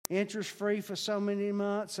interest-free for so many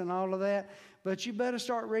months and all of that. But you better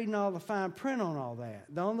start reading all the fine print on all that.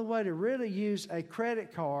 The only way to really use a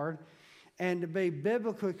credit card and to be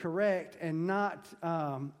biblically correct and not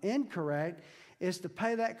incorrect is to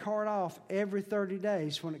pay that card off every 30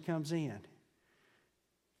 days when it comes in.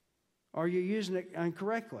 Or you're using it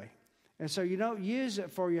incorrectly. And so you don't use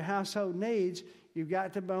it for your household needs. You've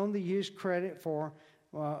got to only use credit for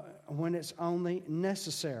when it's only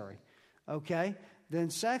necessary. Okay? Then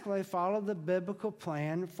secondly, follow the biblical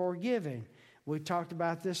plan for giving. We talked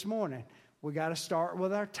about this morning. We got to start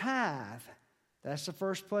with our tithe. That's the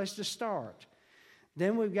first place to start.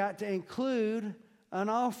 Then we've got to include an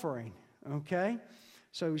offering. Okay?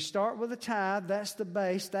 So we start with a tithe. That's the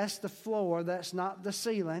base. That's the floor. That's not the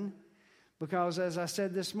ceiling. Because as I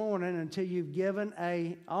said this morning, until you've given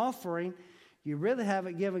an offering, you really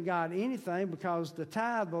haven't given God anything, because the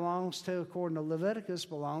tithe belongs to, according to Leviticus,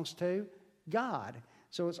 belongs to God.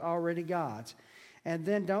 So it's already God's. And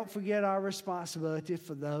then don't forget our responsibility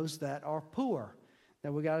for those that are poor.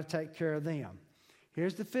 That we got to take care of them.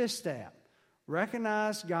 Here's the fifth step.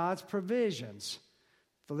 Recognize God's provisions.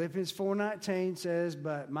 Philippians 4:19 says,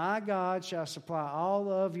 "But my God shall supply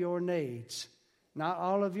all of your needs." Not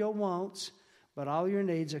all of your wants, but all your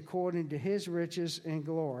needs according to His riches in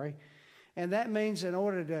glory. And that means in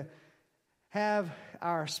order to have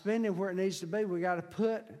our spending where it needs to be, we got to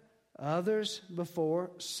put others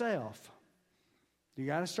before self. You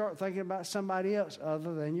got to start thinking about somebody else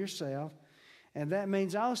other than yourself. And that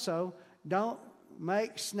means also don't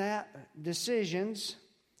make snap decisions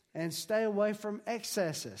and stay away from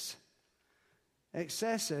excesses.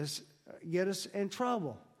 Excesses get us in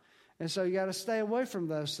trouble. And so you got to stay away from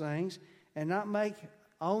those things and not make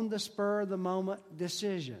on the spur of the moment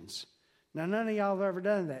decisions. Now, none of y'all have ever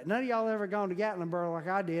done that. None of y'all have ever gone to Gatlinburg like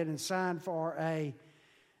I did and signed for a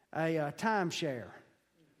timeshare.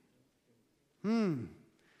 None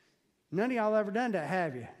of y'all ever done that,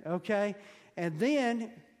 have you? Okay? And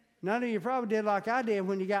then none of you probably did like I did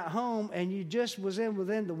when you got home and you just was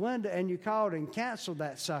within the window and you called and canceled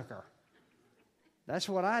that sucker. That's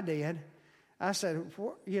what I did. I said,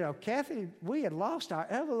 Kathy, we had lost our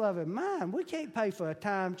ever-loving mind. We can't pay for a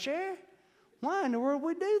timeshare. Why in the world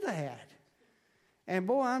would we do that? And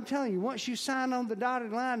boy, I'm telling you, once you sign on the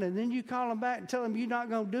dotted line and then you call them back and tell them you're not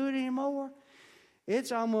going to do it anymore,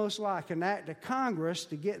 it's almost like an act of Congress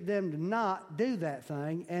to get them to not do that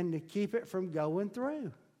thing and to keep it from going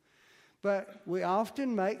through. But we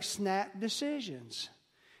often make snap decisions.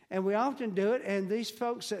 And we often do it, and these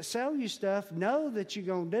folks that sell you stuff know that you're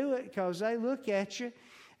going to do it because they look at you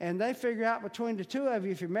and they figure out between the two of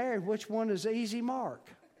you, if you're married, which one is the easy mark.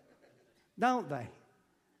 Don't they?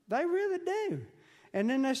 They really do. And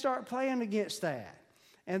then they start playing against that.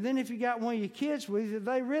 And then if you got one of your kids with you,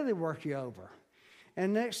 they really work you over.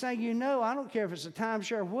 And next thing you know, I don't care if it's a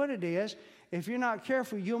timeshare or what it is, if you're not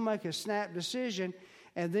careful, you'll make a snap decision,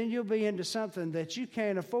 and then you'll be into something that you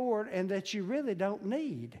can't afford and that you really don't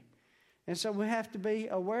need. And so we have to be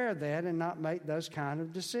aware of that and not make those kind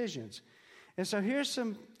of decisions. And so here's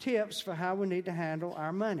some tips for how we need to handle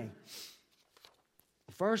our money.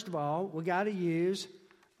 First of all, we got to use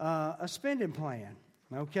a spending plan,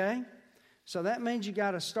 okay? So that means you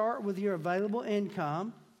got to start with your available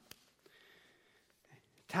income,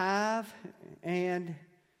 tithe, and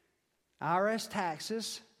IRS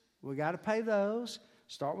taxes. We got to pay those.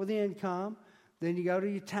 Start with the income. Then you go to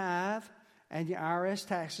your tithe and your IRS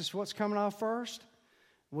taxes. What's coming off first?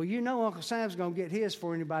 Well, you know Uncle Sam's going to get his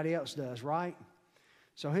before anybody else does, right?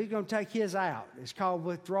 So he's going to take his out. It's called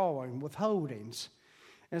withdrawing, withholdings.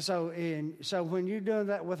 And so when you're doing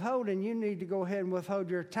that withholding, you need to go ahead and withhold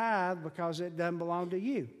your tithe because it doesn't belong to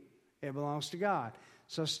you. It belongs to God.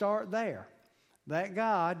 So start there. Let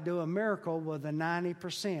God do a miracle with the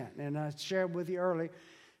 90%. And I shared with you earlier,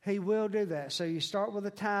 He will do that. So you start with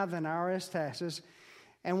the tithe and IRS taxes.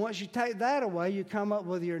 And once you take that away, you come up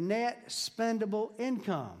with your net spendable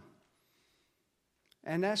income.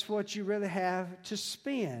 And that's what you really have to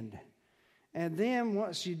spend. And then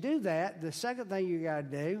once you do that, the second thing you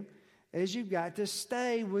got to do is you've got to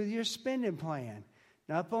stay with your spending plan.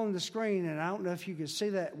 Now up on the screen, and I don't know if you can see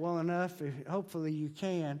that well enough, hopefully you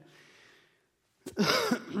can.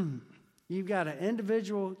 You've got an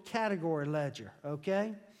individual category ledger,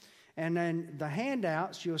 okay? And then the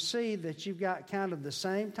handouts, you'll see that you've got kind of the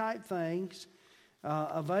same type things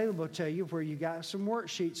available to you where you got some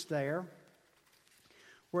worksheets there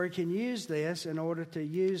where you can use this in order to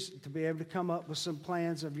be able to come up with some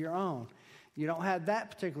plans of your own. You don't have that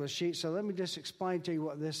particular sheet, so let me just explain to you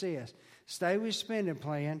what this is. Stay with spending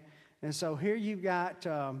plan. And so here you've got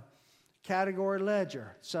category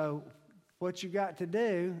ledger. So what you got to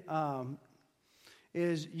do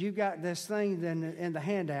is you got this thing in the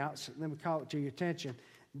handouts. Let me call it to your attention.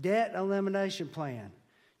 Debt elimination plan.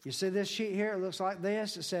 You see this sheet here? It looks like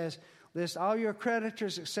this. It says, list all your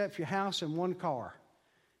creditors except your house and one car.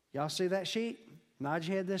 Y'all see that sheet? Nod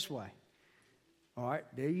your head this way. All right.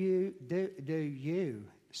 Do you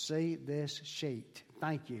see this sheet?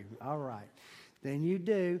 Thank you. All right. Then you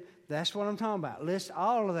do. That's what I'm talking about. List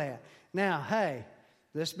all of that. Now, hey,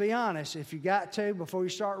 let's be honest. If you got to, before you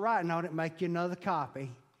start writing on it, make you another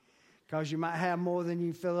copy, because you might have more than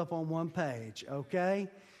you fill up on one page, okay?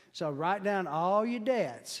 So write down all your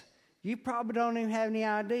debts. You probably don't even have any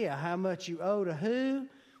idea how much you owe to who,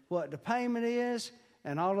 what the payment is,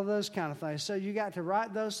 and all of those kind of things. So you got to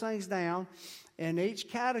write those things down in each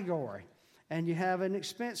category. And you have an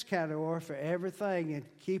expense category for everything, and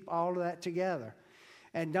keep all of that together.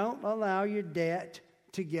 And don't allow your debt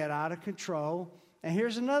to get out of control. And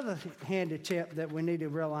here's another handy tip that we need to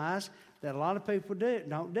realize that a lot of people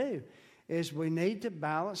don't do, is we need to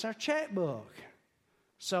balance our checkbook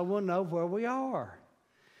so we'll know where we are.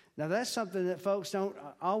 Now, that's something that folks don't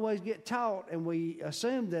always get taught, and we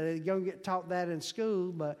assume that they're going to get taught that in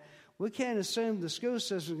school, but we can't assume the school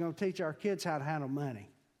system is going to teach our kids how to handle money.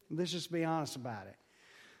 Let's just be honest about it.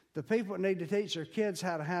 The people that need to teach their kids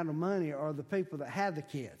how to handle money are the people that have the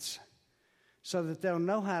kids, so that they'll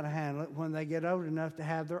know how to handle it when they get old enough to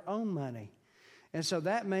have their own money. And so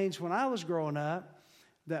that means when I was growing up,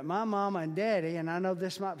 that my mama and daddy, and I know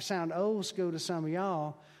this might sound old school to some of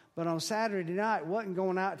y'all, but on Saturday night wasn't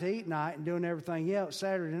going out to eat night and doing everything else.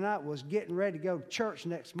 Saturday night was getting ready to go to church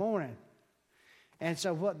next morning. And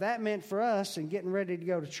so what that meant for us and getting ready to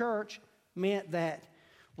go to church meant that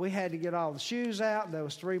we had to get all the shoes out. There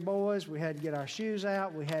was 3 boys. We had to get our shoes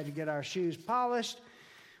out. We had to get our shoes polished.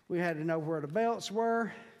 We had to know where the belts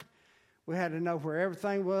were. We had to know where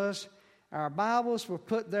everything was. Our Bibles were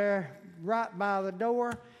put there right by the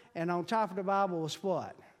door, and on top of the Bible was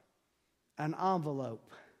what? An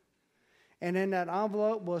envelope. And in that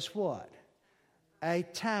envelope was what? A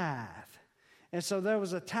tithe. And so there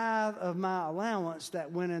was a tithe of my allowance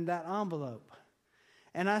that went in that envelope.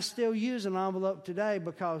 And I still use an envelope today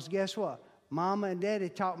because guess what? Mama and Daddy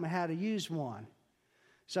taught me how to use one.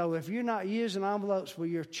 So if you're not using envelopes for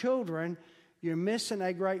your children, you're missing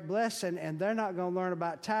a great blessing, and they're not going to learn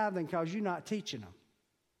about tithing because you're not teaching them.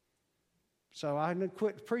 So I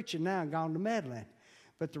quit preaching now and gone to meddling.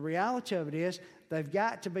 But the reality of it is they've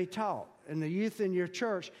got to be taught. And the youth in your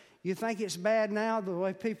church, you think it's bad now the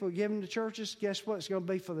way people are giving to churches? Guess what it's going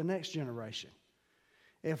to be for the next generation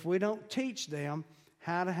if we don't teach them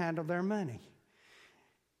how to handle their money.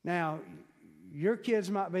 Now, your kids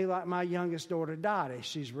might be like my youngest daughter, Dottie.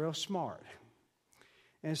 She's real smart.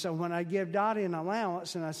 And so when I give Dottie an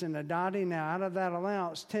allowance, and I said, now, Dottie, now out of that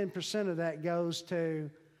allowance, 10% of that goes to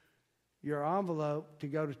your envelope to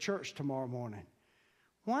go to church tomorrow morning.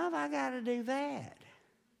 Why have I got to do that?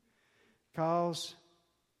 Because,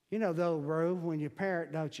 you know the old rule when you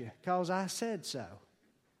parent, don't you? Because I said so.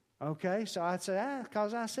 Okay, so I'd say,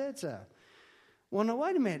 because I said so. Well, no,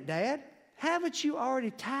 wait a minute, Dad. Haven't you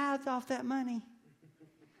already tithed off that money?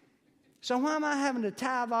 So why am I having to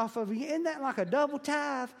tithe off of you? Isn't that like a double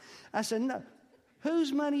tithe? I said, no.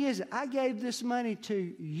 Whose money is it? I gave this money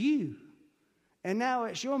to you, and now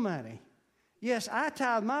it's your money. Yes, I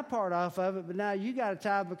tithe my part off of it, but now you got to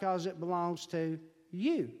tithe because it belongs to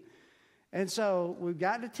you. And so we've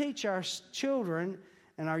got to teach our children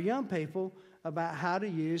and our young people about how to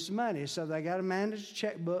use money. So they got to manage the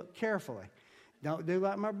checkbook carefully. Don't do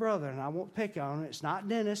like my brother, and I won't pick on him. It's not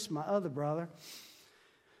Dennis, my other brother.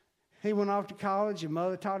 He went off to college, and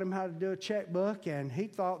Mother taught him how to do a checkbook, and he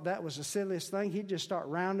thought that was the silliest thing. He'd just start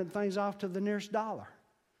rounding things off to the nearest dollar.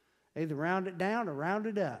 Either round it down or round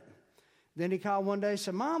it up. Then he called one day and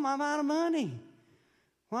said, Mom, I'm out of money.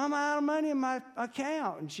 Why am I out of money in my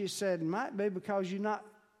account? And she said, it might be because you're not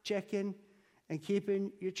checking and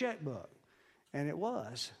keeping your checkbook. And it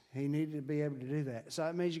was. He needed to be able to do that. So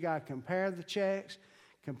that means you got to compare the checks,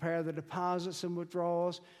 compare the deposits and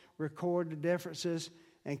withdrawals, record the differences,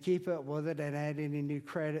 and keep up with it and add any new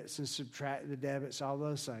credits and subtract the debits, all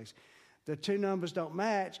those things. The two numbers don't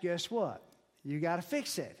match, guess what? You got to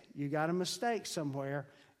fix it. You got a mistake somewhere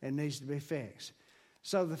and needs to be fixed.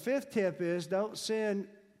 So the fifth tip is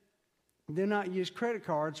do not use credit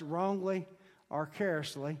cards wrongly or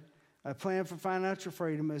carelessly. A plan for financial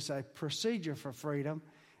freedom is a procedure for freedom,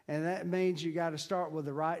 and that means you got to start with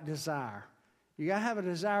the right desire. You got to have a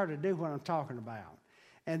desire to do what I'm talking about.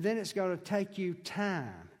 And then it's going to take you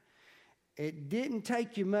time. It didn't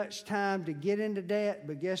take you much time to get into debt,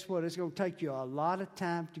 but guess what? It's going to take you a lot of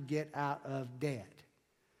time to get out of debt.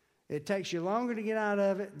 It takes you longer to get out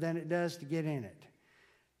of it than it does to get in it.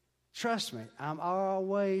 Trust me, I'm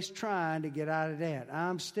always trying to get out of debt.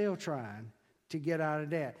 I'm still trying to get out of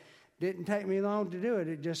debt. Didn't take me long to do it.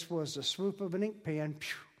 It just was the swoop of an ink pen,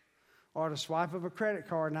 or the swipe of a credit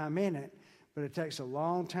card, and I'm in it. But it takes a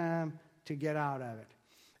long time to get out of it.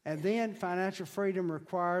 And then financial freedom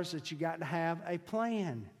requires that you got to have a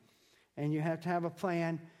plan. And you have to have a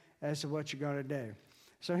plan as to what you're going to do.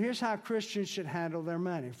 So here's how Christians should handle their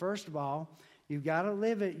money. First of all, you've got to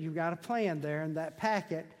live it. You've got a plan there in that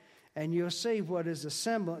packet, and you'll see what is the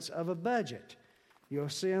semblance of a budget. You'll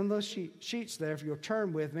see on those sheets there, if you'll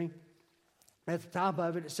turn with me, at the top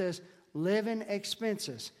of it, it says living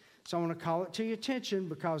expenses. So I want to call it to your attention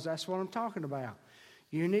because that's what I'm talking about.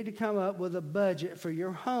 You need to come up with a budget for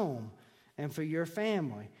your home and for your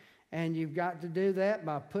family. And you've got to do that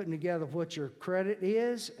by putting together what your credit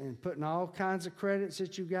is and putting all kinds of credits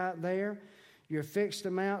that you've got there, your fixed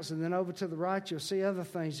amounts, and then over to the right you'll see other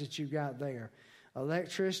things that you've got there.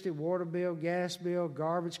 Electricity, water bill, gas bill,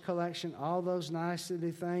 garbage collection, all those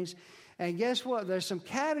nicety things. And guess what? There's some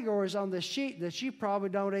categories on the sheet that you probably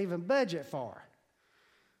don't even budget for.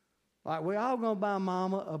 Like we all going to buy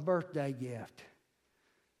Mama a birthday gift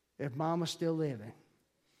if Mama's still living.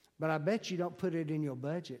 But I bet you don't put it in your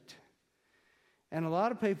budget. And a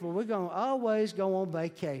lot of people, we're going to always go on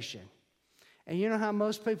vacation. And you know how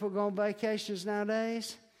most people go on vacations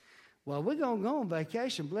nowadays? Well, we're going to go on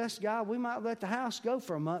vacation. Bless God, we might let the house go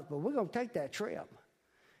for a month, but we're going to take that trip.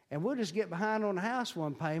 And we'll just get behind on the house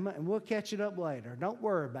one payment, and we'll catch it up later. Don't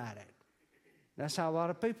worry about it. That's how a lot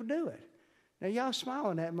of people do it. Now, y'all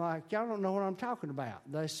smiling at me like y'all don't know what I'm talking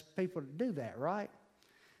about. Those people do that, right?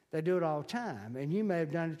 They do it all the time, and you may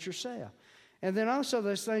have done it yourself. And then also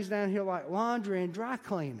there's things down here like laundry and dry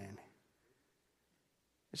cleaning.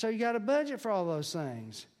 So you got a budget for all those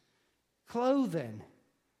things. Clothing.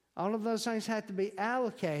 All of those things have to be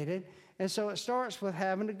allocated, and so it starts with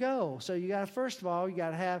having a goal. So you got to, first of all, you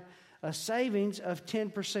got to have a savings of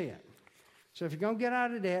 10%. So if you're going to get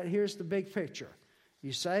out of debt, here's the big picture.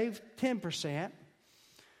 You save 10%.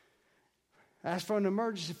 That's for an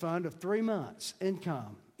emergency fund of 3 months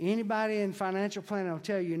income. Anybody in financial planning will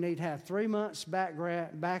tell you need to have 3 months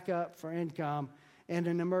backup for income in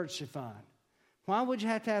an emergency fund. Why would you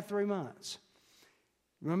have to have 3 months?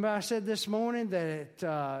 Remember I said this morning that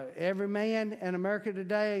every man in America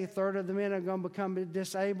today, a third of the men are going to become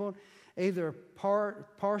disabled, either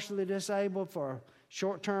partially disabled for a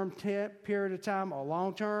short-term period of time or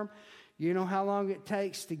long-term. You know how long it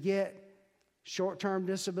takes to get short-term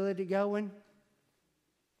disability going?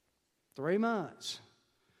 3 months.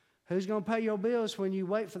 Who's going to pay your bills when you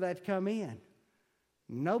wait for that to come in?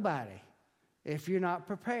 Nobody, if you're not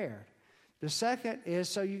prepared. The second is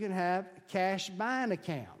so you can have a cash buying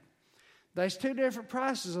account. There's two different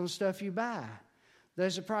prices on stuff you buy.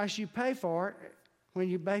 There's a price you pay for it when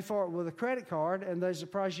you pay for it with a credit card, and there's a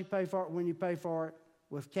price you pay for it when you pay for it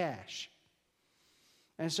with cash.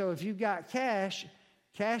 And so if you've got cash,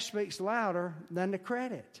 cash speaks louder than the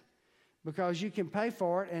credit, because you can pay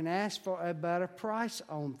for it and ask for a better price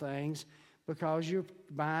on things because you're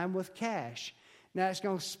buying with cash. Now, it's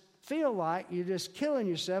going to feel like you're just killing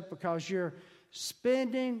yourself because you're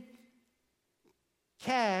spending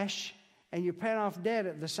cash and you're paying off debt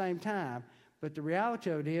at the same time. But the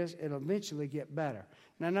reality of it is it'll eventually get better.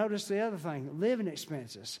 Now, notice the other thing, living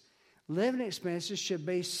expenses. Living expenses should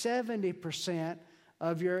be 70%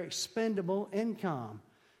 of your expendable income.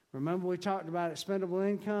 Remember we talked about expendable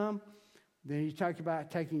income? Then you talk about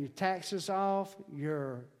taking your taxes off,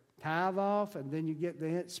 your tithe off, and then you get the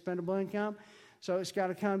expendable income. So it's got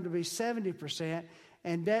to come to be 70%,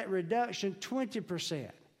 and debt reduction 20%.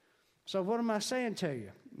 So what am I saying to you?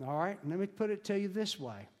 All right, let me put it to you this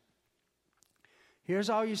way. Here's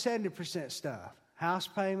all your 70% stuff. House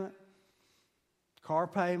payment, car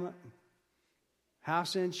payment,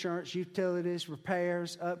 house insurance, utilities,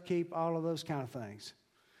 repairs, upkeep, all of those kind of things.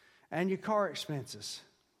 And your car expenses.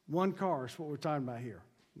 One car is what we're talking about here.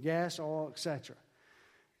 Gas, oil, etc.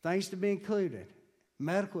 Things to be included.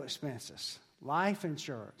 Medical expenses, life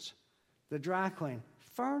insurance, the dry clean,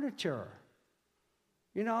 furniture.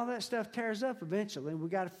 You know, all that stuff tears up eventually, and we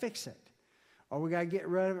got to fix it. Or we got to get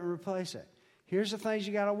rid of it and replace it. Here's the things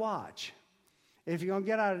you got to watch. If you're going to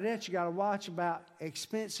get out of debt, you got to watch about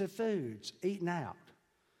expensive foods, eating out.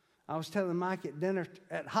 I was telling Mike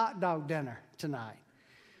at hot dog dinner tonight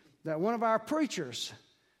that one of our preachers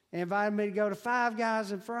invited me to go to Five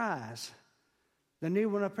Guys and Fries, the new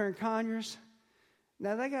one up here in Conyers.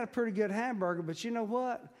 Now, they got a pretty good hamburger, but you know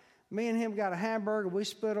what? Me and him got a hamburger. We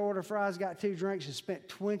split order fries, got 2 drinks, and spent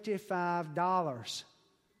 $25.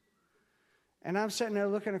 And I'm sitting there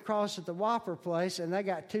looking across at the Whopper place, and they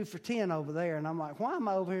got 2 for $10 over there. And I'm like, why am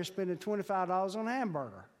I over here spending $25 on a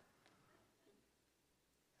hamburger?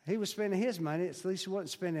 He was spending his money. At least he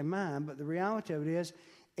wasn't spending mine. But the reality of it is,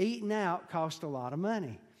 eating out costs a lot of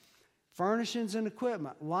money. Furnishings and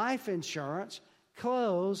equipment, life insurance,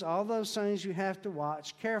 clothes, all those things you have to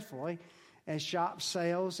watch carefully, and shop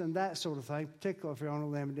sales and that sort of thing, particularly if you're on a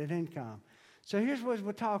limited income. So here's what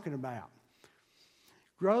we're talking about.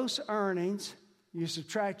 Gross earnings, you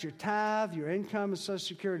subtract your tithe, your income and Social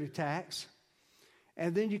Security tax,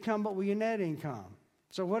 and then you come up with your net income.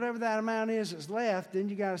 So whatever that amount is that's left, then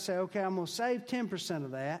you got to say, okay, I'm going to save 10%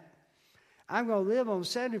 of that. I'm going to live on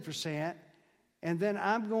 70%, and then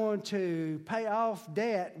I'm going to pay off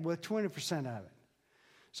debt with 20% of it.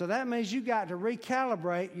 So that means you got to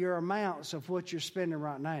recalibrate your amounts of what you're spending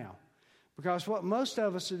right now. Because what most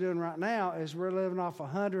of us are doing right now is we're living off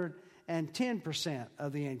 110%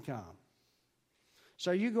 of the income.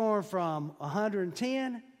 So you're going from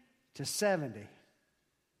 110 to 70.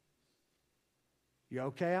 You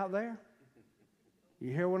okay out there?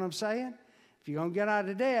 You hear what I'm saying? If you're going to get out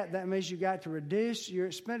of debt, that means you got to reduce your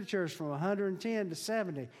expenditures from 110 to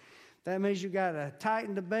 70. That means you got to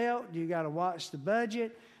tighten the belt, you got to watch the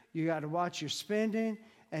budget, you got to watch your spending,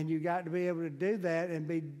 and you got to be able to do that and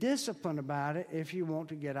be disciplined about it if you want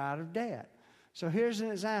to get out of debt. So here's an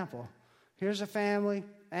example. Here's a family,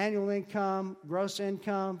 annual income, gross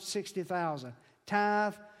income, $60,000.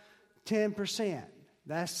 Tithe, 10%.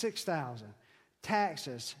 That's $6,000.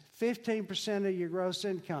 Taxes, 15% of your gross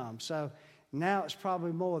income. So now it's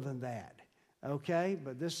probably more than that. Okay?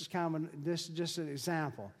 But this is just an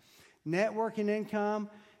example. Net working income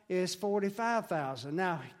is $45,000.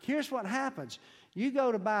 Now, here's what happens. You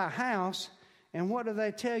go to buy a house, and what do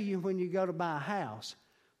they tell you when you go to buy a house?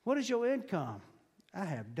 What is your income? I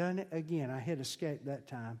have done it again. I hit escape that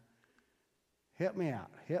time. Help me out.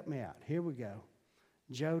 Help me out. Here we go.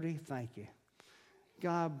 Jody, thank you.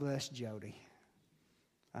 God bless Jody.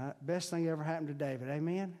 Best thing ever happened to David.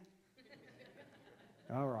 Amen?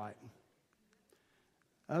 All right.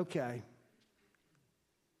 Okay.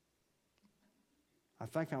 I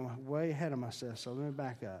think I'm way ahead of myself, so let me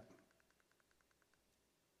back up.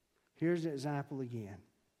 Here's an example again.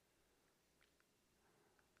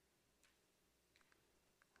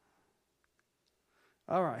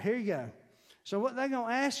 All right, here you go. So what they're going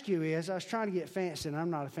to ask you is, I was trying to get fancy, and I'm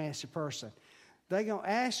not a fancy person. They're going to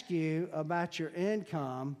ask you about your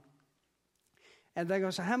income, and they're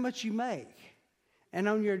going to say, how much you make? And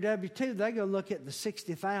on your W-2, they're going to look at the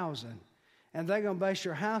 $60,000, and they're going to base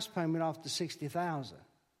your house payment off the $60,000.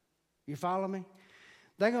 You follow me?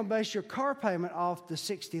 They're going to base your car payment off the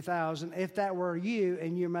 $60,000 if that were you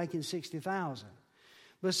and you're making $60,000.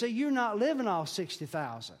 But see, you're not living off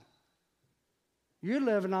 $60,000. You're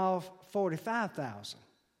living off $45,000.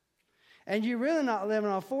 And you're really not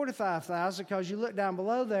living off $45,000 because you look down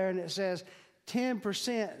below there and it says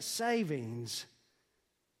 10% savings,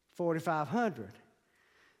 $4,500.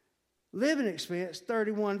 Living expense,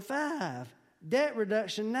 $31,500. Debt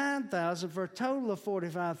reduction, $9,000 for a total of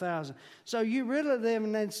 $45,000. So you really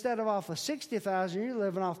living, instead of off of $60,000, you're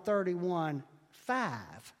living off $31,500.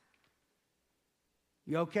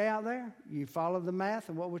 You okay out there? You follow the math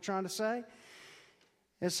and what we're trying to say?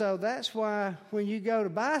 And so that's why when you go to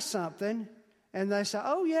buy something and they say,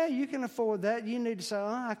 oh, yeah, you can afford that, you need to say, oh,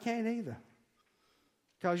 I can't either.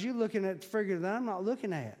 Because you're looking at the figure that I'm not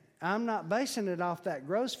looking at. I'm not basing it off that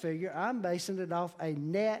gross figure. I'm basing it off a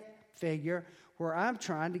net figure where I'm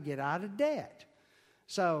trying to get out of debt.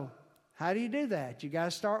 So how do you do that? You got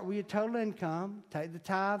to start with your total income. Take the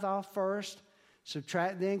tithe off first.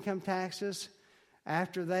 Subtract the income taxes.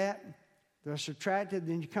 After that, they're subtracted.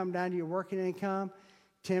 Then you come down to your working income.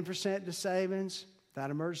 10% to savings,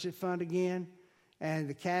 that emergency fund again, and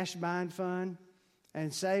the cash buying fund.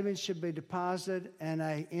 And savings should be deposited in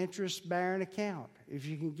an interest-bearing account if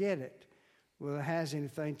you can get it. Well, it has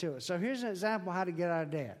anything to it. So here's an example of how to get out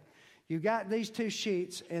of debt. You've got these two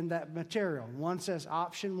sheets in that material. One says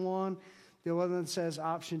option 1, the other one says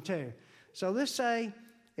option 2. So let's say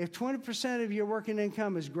if 20% of your working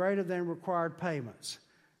income is greater than required payments.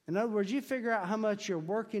 In other words, you figure out how much your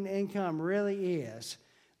working income really is.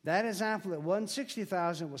 That example, it wasn't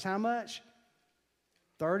 $60,000, was how much?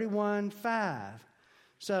 $31,500.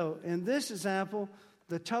 So in this example,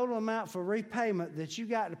 the total amount for repayment that you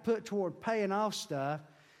got to put toward paying off stuff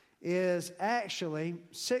is actually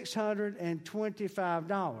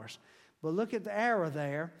 $625. But look at the arrow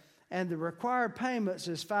there, and the required payments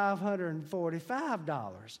is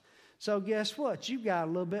 $545. So guess what? You've got a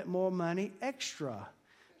little bit more money extra.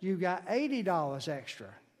 You've got $80 extra.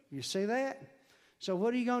 You see that? So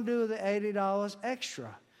what are you going to do with the $80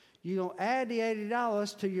 extra? You're going to add the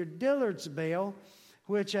 $80 to your Dillard's bill,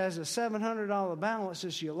 which has a $700 balance.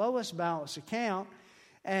 It's your lowest balance account.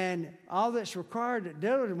 And all that's required that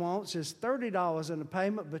Dillard wants is $30 in the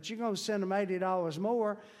payment, but you're going to send them $80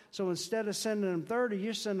 more. So instead of sending them $30,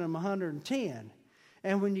 you're sending them $110.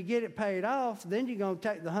 And when you get it paid off, then you're going to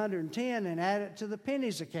take the $110 and add it to the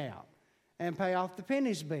pennies account and pay off the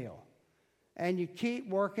pennies bill. And you keep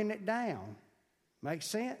working it down. Makes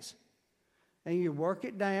sense? And you work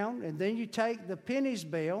it down, and then you take the pennies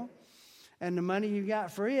bill and the money you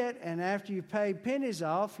got for it, and after you pay pennies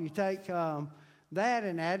off, you take that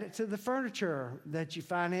and add it to the furniture that you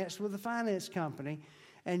financed with the finance company,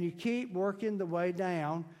 and you keep working the way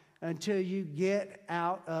down until you get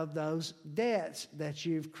out of those debts that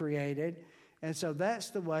you've created. And so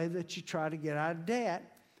that's the way that you try to get out of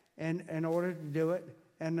debt, and in order to do it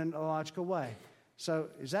in a logical way. So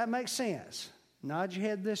does that make sense? Nod your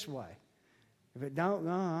head this way. If it don't,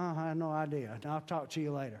 I have no idea. I'll talk to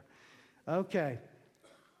you later. Okay.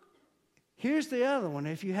 Here's the other one.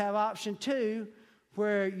 If you have option 2,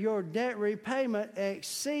 where your debt repayment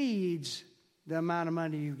exceeds the amount of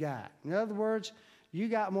money you got. In other words, you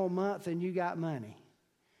got more month than you got money.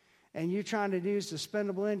 And you're trying to use the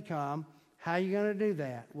spendable income. How are you going to do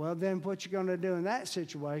that? Well, then what you're going to do in that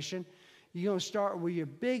situation, you're going to start with your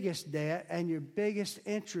biggest debt and your biggest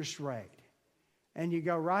interest rate. And you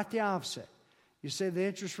go right the opposite. You see the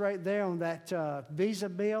interest rate there on that Visa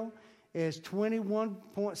bill is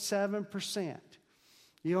 21.7%.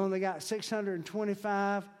 You only got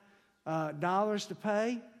 $625 to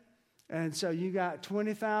pay, and so you got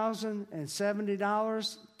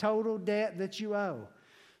 $20,070 total debt that you owe.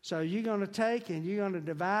 So you're going to take and you're going to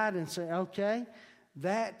divide and say, okay,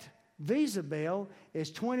 that Visa bill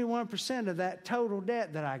is 21% of that total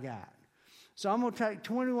debt that I got. So I'm going to take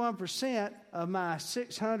 21% of my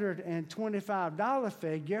 $625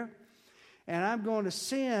 figure, and I'm going to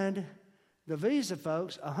send the Visa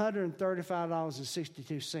folks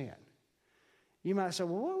 $135.62. You might say,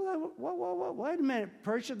 well, wait a minute,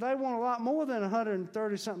 preacher. They want a lot more than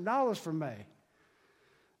 $130-something from me.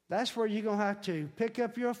 That's where you're going to have to pick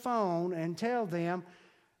up your phone and tell them,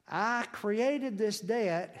 I created this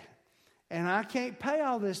debt, and I can't pay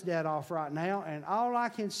all this debt off right now, and all I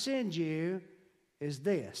can send you is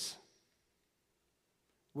this.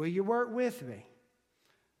 Will you work with me?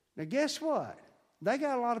 Now, guess what? They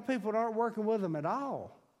got a lot of people that aren't working with them at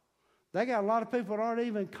all. They got a lot of people that aren't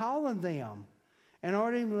even calling them and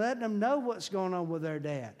aren't even letting them know what's going on with their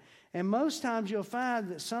debt. And most times you'll find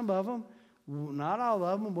that some of them, not all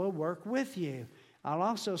of them, will work with you. I'll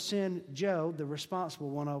also send Joe, the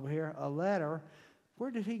responsible one over here, a letter.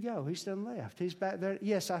 Where did he go? He's done left. He's back there.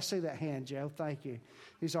 Yes, I see that hand, Joe. Thank you.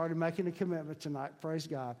 He's already making a commitment tonight. Praise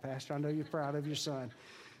God, Pastor. I know you're proud of your son.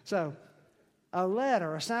 So, a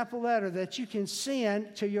letter, a sample letter that you can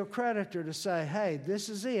send to your creditor to say, hey, this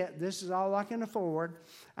is it. This is all I can afford.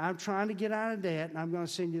 I'm trying to get out of debt, and I'm going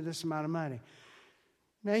to send you this amount of money.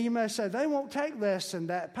 Now, you may say, they won't take less than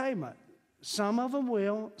that payment. Some of them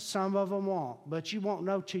will, some of them won't. But you won't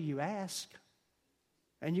know till you ask.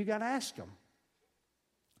 And you got to ask them.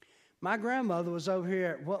 My grandmother was over here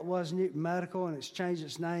at what was Newton Medical, and it's changed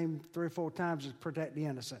its name 3 or 4 times to protect the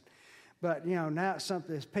innocent. But, now it's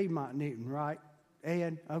something that's Piedmont Newton, right,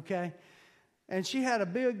 Ed? Okay. And she had a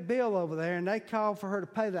big bill over there, and they called for her to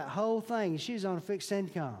pay that whole thing, and she's on a fixed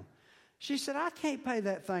income. She said, I can't pay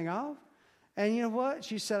that thing off. And you know what?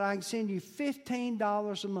 She said, I can send you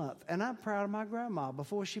 $15 a month. And I'm proud of my grandma.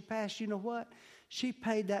 Before she passed, you know what? She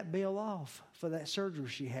paid that bill off for that surgery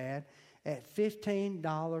she had at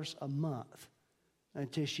 $15 a month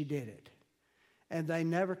until she did it. And they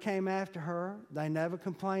never came after her. They never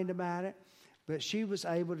complained about it. But she was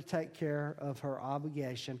able to take care of her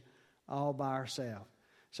obligation all by herself.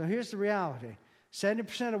 So here's the reality.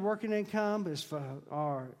 70% of working income is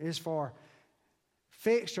for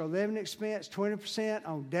fixed or living expense, 20%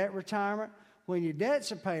 on debt retirement. When your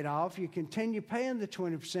debts are paid off, you continue paying the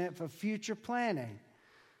 20% for future planning.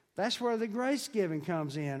 That's where the grace giving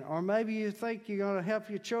comes in. Or maybe you think you're going to help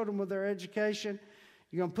your children with their education.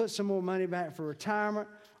 You're going to put some more money back for retirement,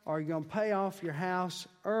 or you're going to pay off your house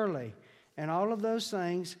early. And all of those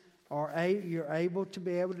things you're able to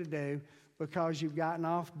be able to do because you've gotten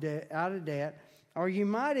out of debt. Or you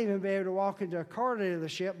might even be able to walk into a car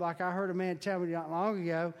dealership, like I heard a man tell me not long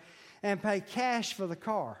ago, and pay cash for the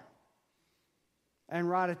car and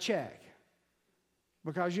write a check.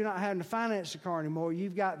 Because you're not having to finance the car anymore.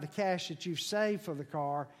 You've got the cash that you've saved for the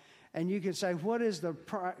car, and you can say, what is the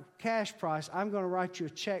cash price? I'm going to write you a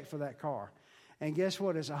check for that car. And guess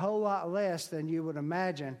what? It's a whole lot less than you would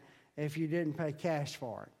imagine if you didn't pay cash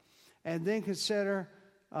for it. And then consider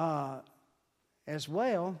as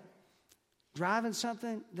well driving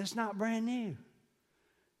something that's not brand new.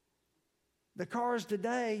 The cars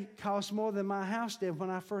today cost more than my house did when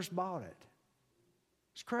I first bought it.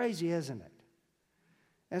 It's crazy, isn't it?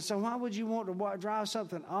 And so why would you want to drive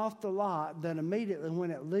something off the lot that immediately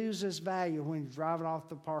when it loses value when you drive it off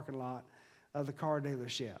the parking lot of the car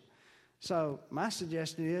dealership? So my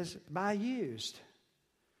suggestion is buy used.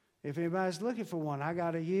 If anybody's looking for one, I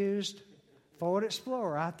got a used Ford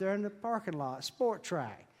Explorer out there in the parking lot, Sport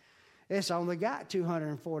Track. It's only got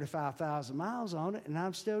 245,000 miles on it, and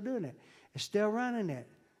I'm still doing it. It's still running it.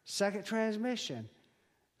 Second transmission,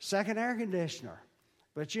 second air conditioner.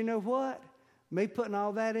 But you know what? Me putting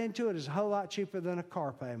all that into it is a whole lot cheaper than a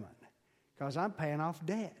car payment because I'm paying off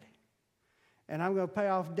debt. And I'm going to pay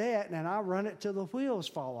off debt, and I'll run it till the wheels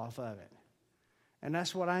fall off of it. And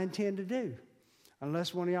that's what I intend to do.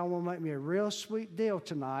 Unless one of y'all want to make me a real sweet deal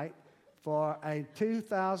tonight for a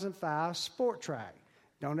 2005 Sport Track.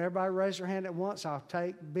 Don't everybody raise their hand at once. I'll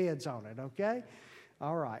take bids on it, okay?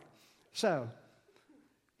 All right. So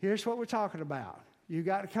here's what we're talking about. You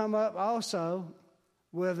got to come up also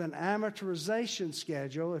with an amortization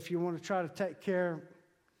schedule if you want to try to take care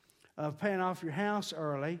of paying off your house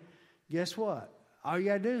early. Guess what? All you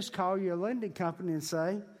got to do is call your lending company and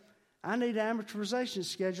say, I need an amortization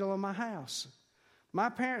schedule on my house. My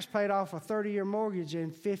parents paid off a 30-year mortgage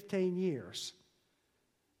in 15 years.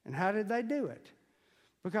 And how did they do it?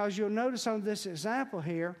 Because you'll notice on this example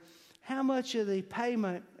here, how much of the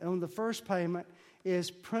payment on the first payment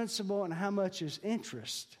is principal and how much is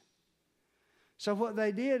interest. So what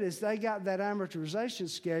they did is they got that amortization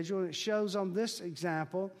schedule, and it shows on this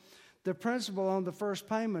example, the principal on the first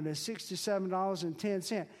payment is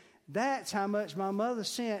 $67.10. That's how much my mother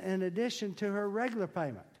sent in addition to her regular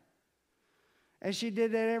payment. And she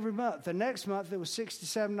did that every month. The next month, it was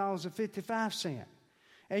 $67.55.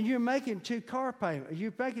 And you're making two car payments.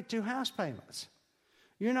 You're making two house payments.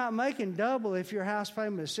 You're not making double if your house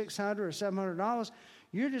payment is $600 or $700.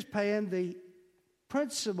 You're just paying the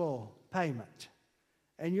principal payment.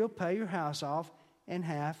 And you'll pay your house off in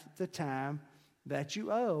half the time that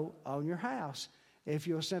you owe on your house if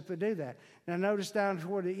you'll simply do that. Now notice down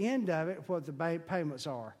toward the end of it what the payments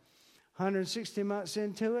are. 160 months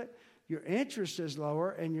into it, your interest is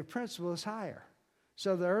lower and your principal is higher.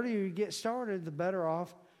 So the earlier you get started, the better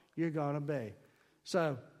off you're going to be.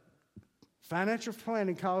 So financial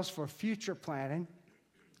planning calls for future planning.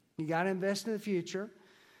 You got to invest in the future,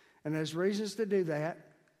 and there's reasons to do that.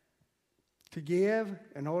 To give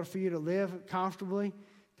in order for you to live comfortably,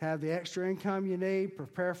 to have the extra income you need,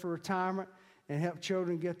 prepare for retirement, and help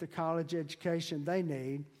children get the college education they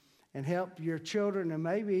need, and help your children and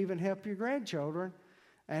maybe even help your grandchildren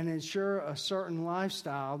and ensure a certain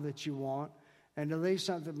lifestyle that you want and to leave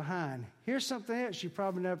something behind. Here's something else you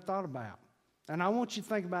probably never thought about, and I want you to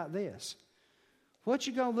think about this. What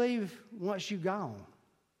you going to leave once you're gone?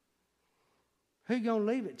 Who you going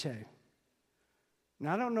to leave it to?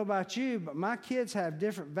 Now, I don't know about you, but my kids have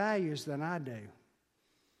different values than I do.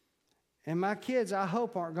 And my kids, I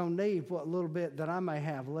hope, aren't going to need what little bit that I may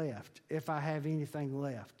have left, if I have anything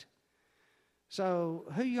left. So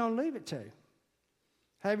who you going to leave it to?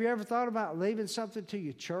 Have you ever thought about leaving something to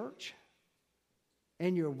your church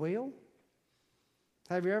in your will?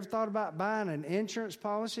 Have you ever thought about buying an insurance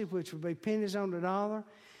policy, which would be pennies on the dollar,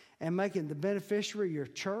 and making the beneficiary your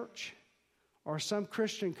church or some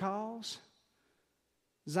Christian cause?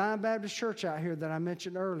 Zion Baptist Church out here that I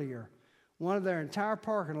mentioned earlier, one of their entire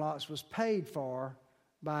parking lots was paid for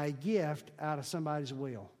by a gift out of somebody's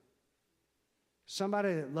will.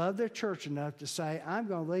 Somebody that loved their church enough to say, I'm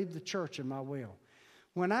going to leave the church in my will.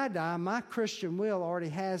 When I die, my Christian will already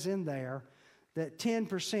has in there that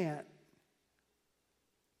 10%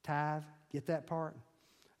 tithe, get that part,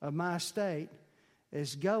 of my estate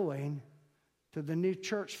is going to the new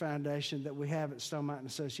church foundation that we have at Stone Mountain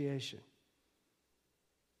Association.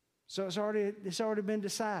 So it's already been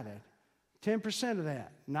decided. 10% of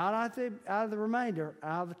that, not out of the remainder,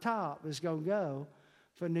 out of the top, is going to go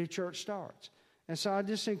for new church starts. And so I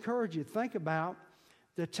just encourage you to think about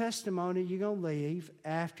the testimony you're going to leave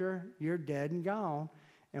after you're dead and gone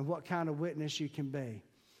and what kind of witness you can be.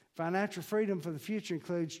 Financial freedom for the future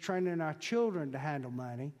includes training our children to handle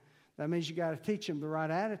money. That means you got to teach them the right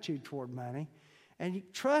attitude toward money. And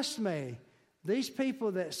trust me, these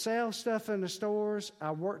people that sell stuff in the stores,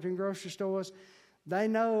 I worked in grocery stores, they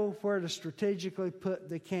know where to strategically put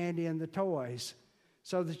the candy and the toys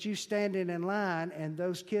so that you standing in line and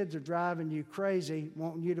those kids are driving you crazy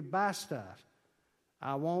wanting you to buy stuff.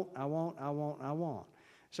 I want.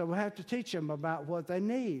 So we have to teach them about what they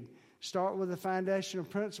need. Start with the foundational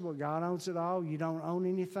principle. God owns it all. You don't own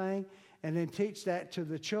anything. And then teach that to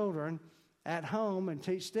the children at home and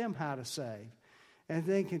teach them how to save. And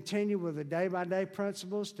then continue with the day-by-day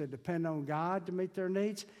principles to depend on God to meet their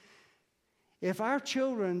needs. If our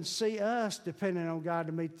children see us depending on God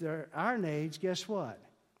to meet our needs, guess what?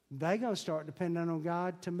 They're going to start depending on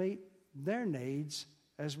God to meet their needs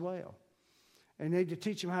as well. And need to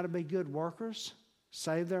teach them how to be good workers,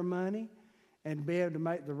 save their money, and be able to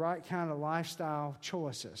make the right kind of lifestyle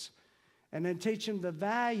choices. And then teach them the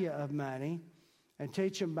value of money and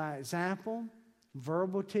teach them by example,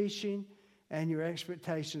 verbal teaching, and your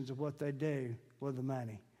expectations of what they do with the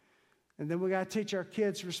money. And then we got to teach our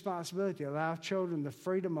kids responsibility, allow children the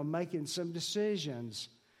freedom of making some decisions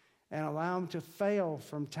and allow them to fail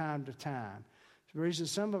from time to time. The reason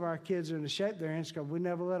some of our kids are in the shape they're in is because we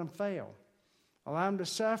never let them fail. Allow them to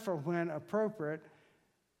suffer when appropriate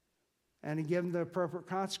and to give them the appropriate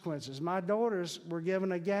consequences. My daughters were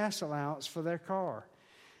given a gas allowance for their car.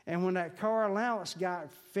 And when that car allowance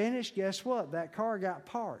got finished, guess what? That car got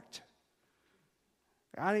parked.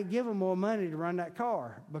 I didn't give them more money to run that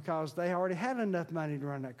car because they already had enough money to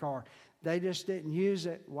run that car. They just didn't use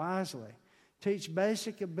it wisely. Teach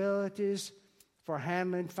basic abilities for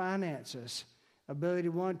handling finances. Ability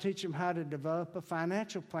one, teach them how to develop a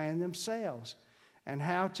financial plan themselves and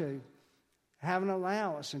how to have an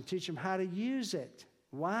allowance and teach them how to use it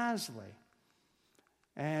wisely.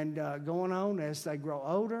 And going on as they grow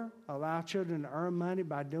older, allow children to earn money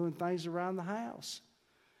by doing things around the house.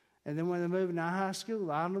 And then when they move into high school,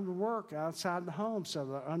 allow them to work outside the home so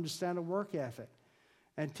they understand a work ethic.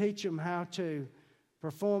 And teach them how to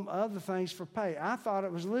perform other things for pay. I thought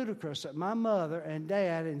it was ludicrous that my mother and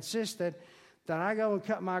dad insisted that I go and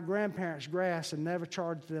cut my grandparents' grass and never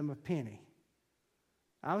charge them a penny.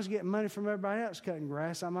 I was getting money from everybody else cutting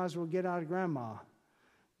grass. I might as well get out of grandma.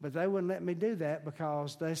 But they wouldn't let me do that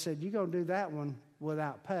because they said, you're going to do that one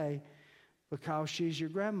without pay because she's your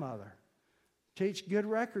grandmother. Teach good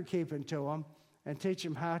record keeping to them and teach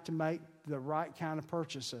them how to make the right kind of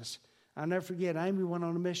purchases. I'll never forget, Amy went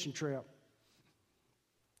on a mission trip.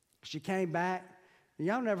 She came back.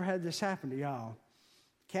 Y'all never had this happen to y'all.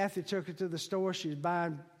 Kathy took her to the store. She was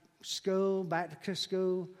buying back to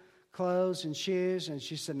school clothes and shoes. And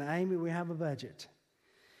she said, now, Amy, we have a budget.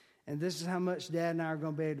 And this is how much Dad and I are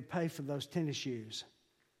going to be able to pay for those tennis shoes.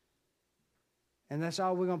 And that's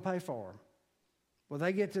all we're going to pay for them. Well,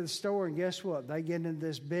 they get to the store, and guess what? They get into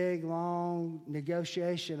this big, long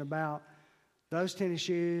negotiation about those tennis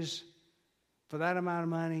shoes for that amount of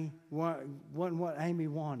money wasn't what Amy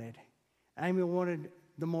wanted. Amy wanted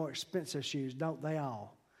the more expensive shoes, don't they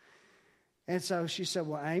all? And so she said,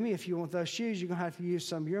 well, Amy, if you want those shoes, you're going to have to use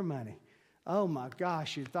some of your money. Oh, my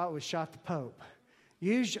gosh, you thought we shot the Pope.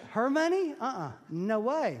 Use her money? No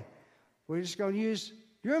way. We're just going to use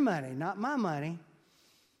your money, not my money.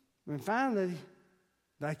 And finally,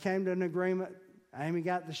 they came to an agreement. Amy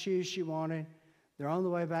got the shoes she wanted. They're on the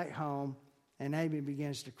way back home, and Amy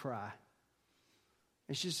begins to cry.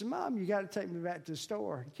 And she said, Mom, you got to take me back to the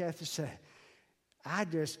store. And Kathy said, I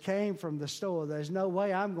just came from the store. There's no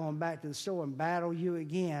way I'm going back to the store and battle you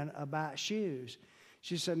again about shoes.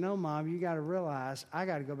 She said, no, Mom, you got to realize I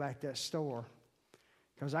got to go back to that store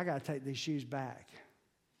because I got to take these shoes back.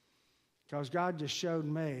 Because God just showed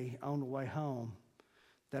me on the way home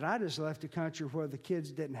that I just left a country where the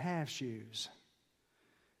kids didn't have shoes.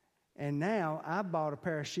 And now I bought a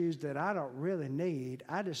pair of shoes that I don't really need.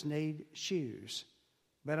 I just need shoes.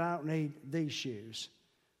 But I don't need these shoes.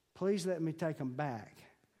 Please let me take them back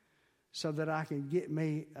so that I can get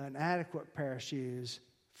me an adequate pair of shoes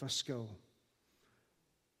for school.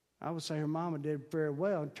 I would say her mama did very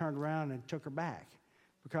well and turned around and took her back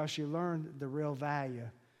because she learned the real value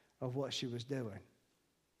of what she was doing.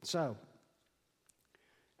 So,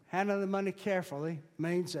 handling the money carefully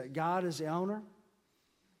means that God is the owner.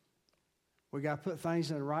 We got to put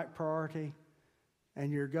things in the right priority,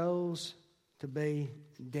 and your goals to be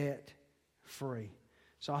debt-free.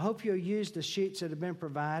 So I hope you'll use the sheets that have been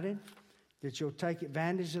provided, that you'll take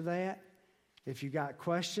advantage of that. If you've got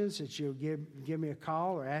questions, that you'll give me a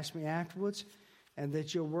call or ask me afterwards, and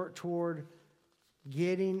that you'll work toward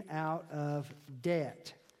getting out of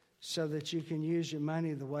debt so that you can use your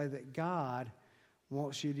money the way that God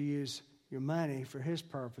wants you to use your money for His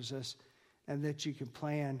purposes, and that you can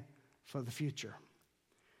plan for the future.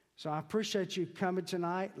 So I appreciate you coming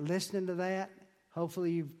tonight, listening to that.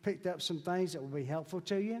 Hopefully you've picked up some things that will be helpful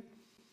to you.